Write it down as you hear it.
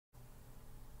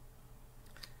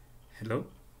Hello,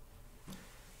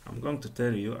 I'm going to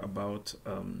tell you about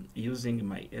using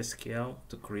MySQL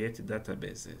to create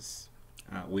databases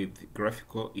with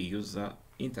graphical user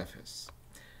interface.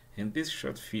 In this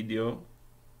short video,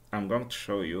 I'm going to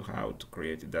show you how to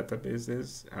create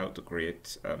databases, how to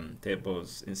create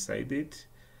tables inside it,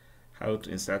 how to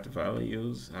insert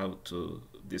values, how to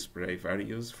display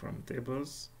values from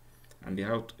tables, and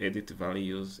how to edit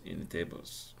values in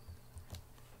tables.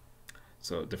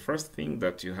 So the first thing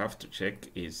that you have to check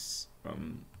is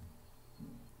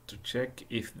to check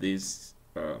if this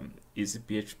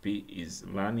EasyPHP is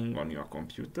running on your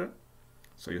computer.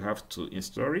 So you have to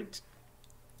install it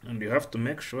and you have to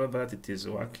make sure that it is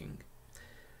working.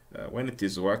 When it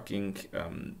is working,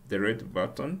 the red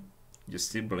button you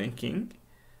see blinking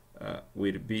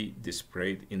will be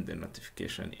displayed in the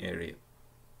notification area.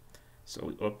 So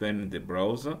we open the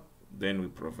browser, then we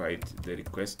provide the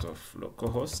request of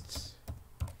localhost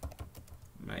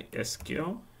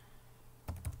MySQL.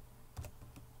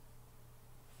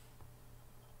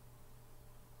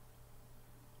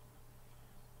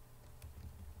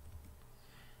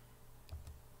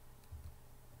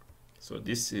 So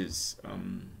this is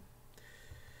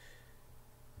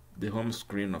the home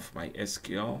screen of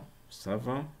MySQL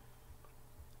server.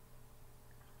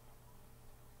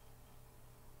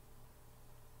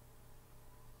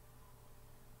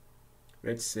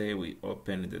 Let's say we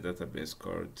open the database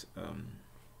called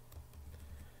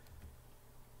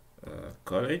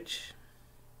college.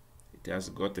 It has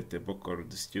got a table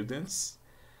called students.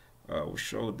 We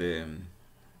show the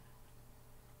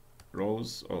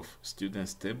rows of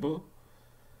students table.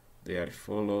 They are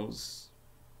follows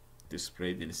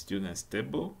displayed in students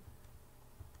table.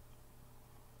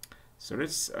 So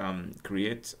let's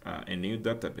create a new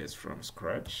database from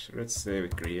scratch. Let's say we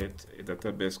create a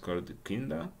database called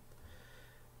Kinder.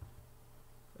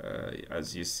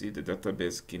 As you see, the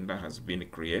database Kinder has been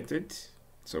created.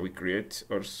 So we create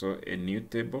also a new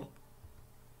table.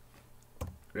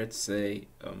 Let's say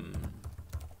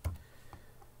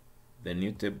the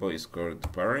new table is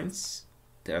called parents.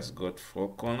 It has got 4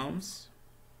 columns.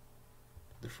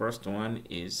 The first one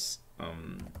is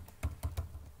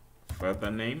father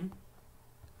name.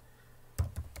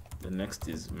 The next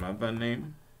is mother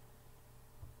name.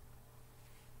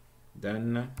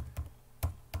 Then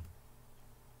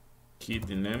kid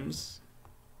names.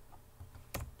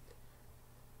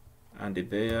 And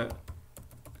there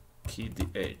kid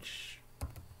age.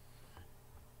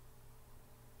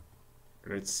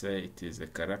 Let's say it is a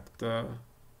character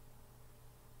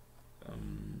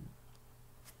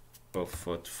of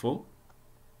 44.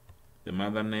 The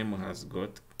mother name has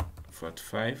got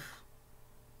 45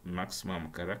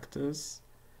 maximum characters.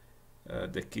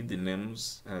 The kid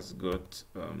names has got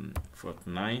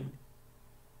 49.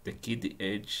 The kid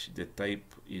age, the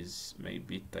type is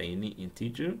maybe tiny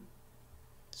integer.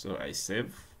 So I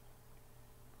save.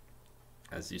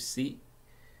 As you see,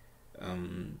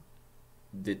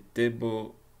 the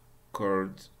table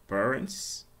called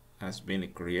parents has been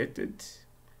created.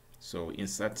 So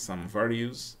insert some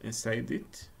values inside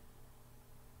it.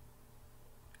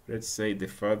 Let's say the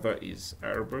father is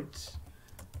Albert.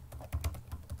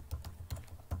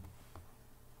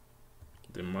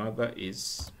 The mother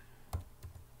is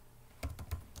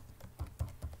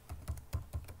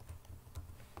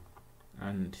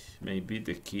and maybe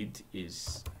the kid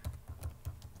is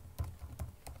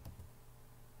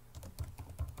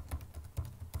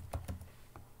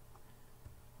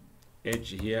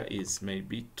age here is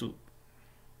maybe 2.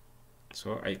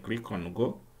 So I click on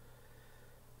go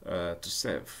to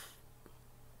save.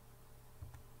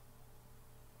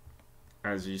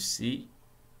 As you see,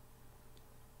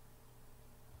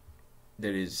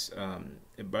 there is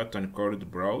a button called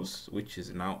browse, which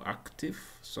is now active.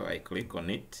 So I click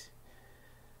on it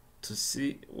to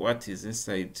see what is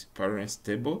inside parents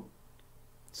table.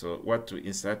 So what we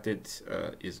inserted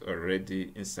is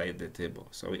already inside the table.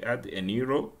 So we add a new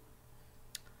row.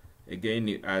 Again,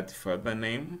 you add father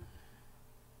name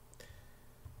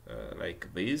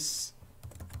like this.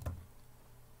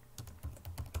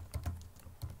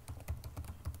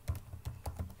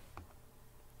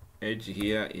 Age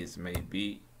here is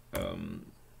maybe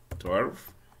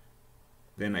 12.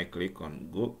 Then I click on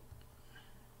go.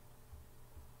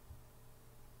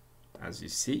 As you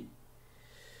see,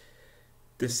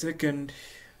 the second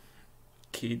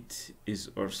kid is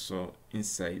also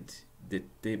inside the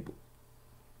table.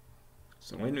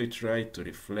 So when we try to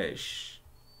refresh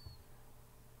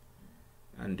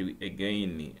and we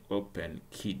again open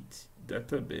kid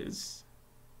database,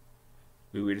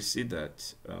 we will see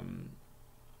that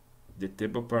the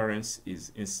table parents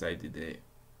is inside there.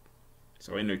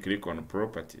 So when we click on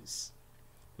properties,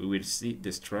 we will see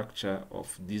the structure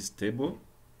of this table.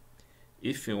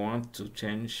 If you want to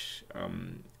change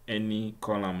any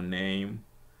column name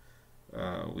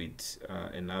with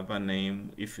another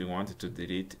name, if you want to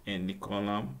delete any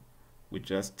column, we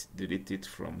just delete it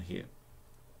from here.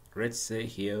 Let's say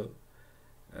here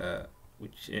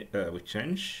we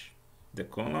change the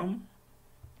column,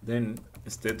 then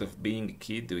instead of being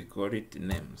kid we call it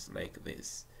names, like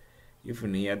this.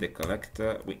 Even here the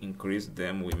character, we increase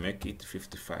them, we make it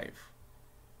 55,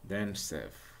 then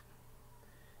save.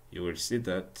 You will see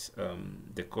that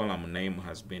the column name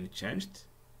has been changed,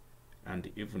 and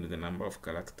even the number of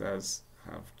characters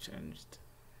have changed.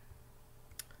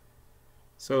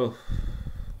 So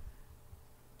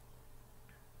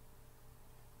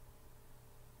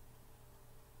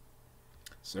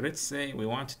let's say we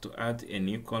want to add a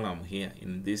new column here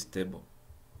in this table.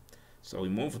 So we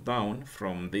move down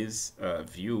from this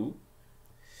view,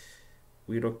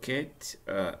 we locate,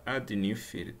 add a new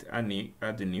field,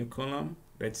 add a new column.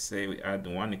 Let's say we add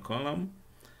one column,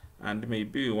 and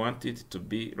maybe we want it to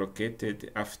be located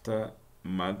after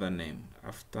mother name,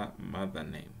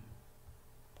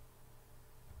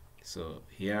 So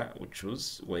here we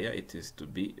choose where it is to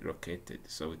be located.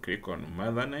 So we click on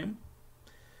mother name,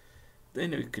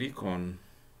 then we click on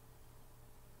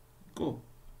go.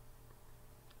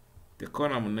 The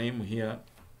column name here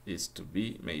is to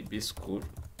be maybe school.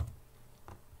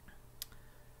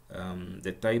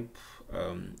 The type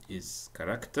is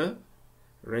character.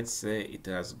 Let's say it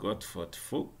has got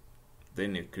 44.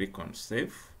 Then you click on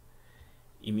save.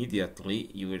 Immediately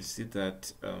you will see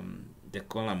that the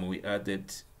column we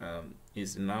added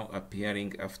is now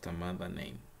appearing after mother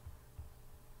name.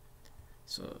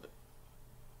 So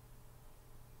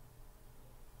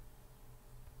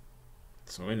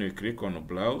when we click on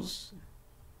browse,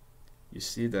 you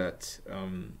see that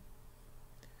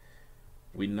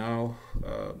we now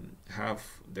have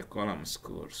the column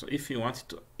school. So if you want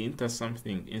to enter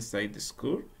something inside the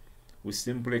school, we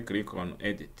simply click on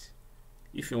edit.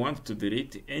 If you want to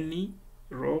delete any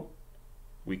row,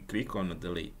 we click on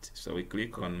delete. So we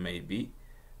click on maybe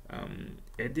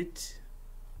edit.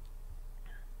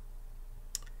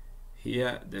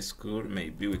 Here the school,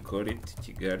 maybe we call it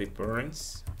Kigali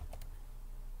Parents.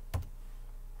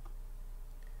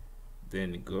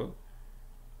 Then go.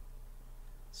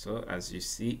 So as you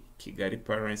see, Kigali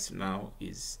Parents now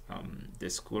is the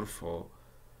school for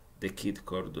the kid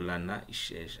called Lana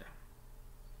Isheja.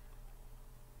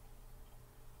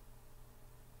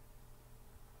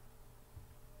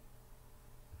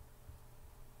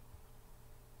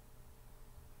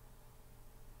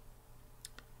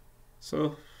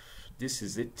 So this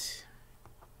is it.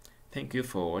 Thank you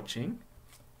for watching.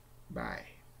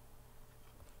 Bye.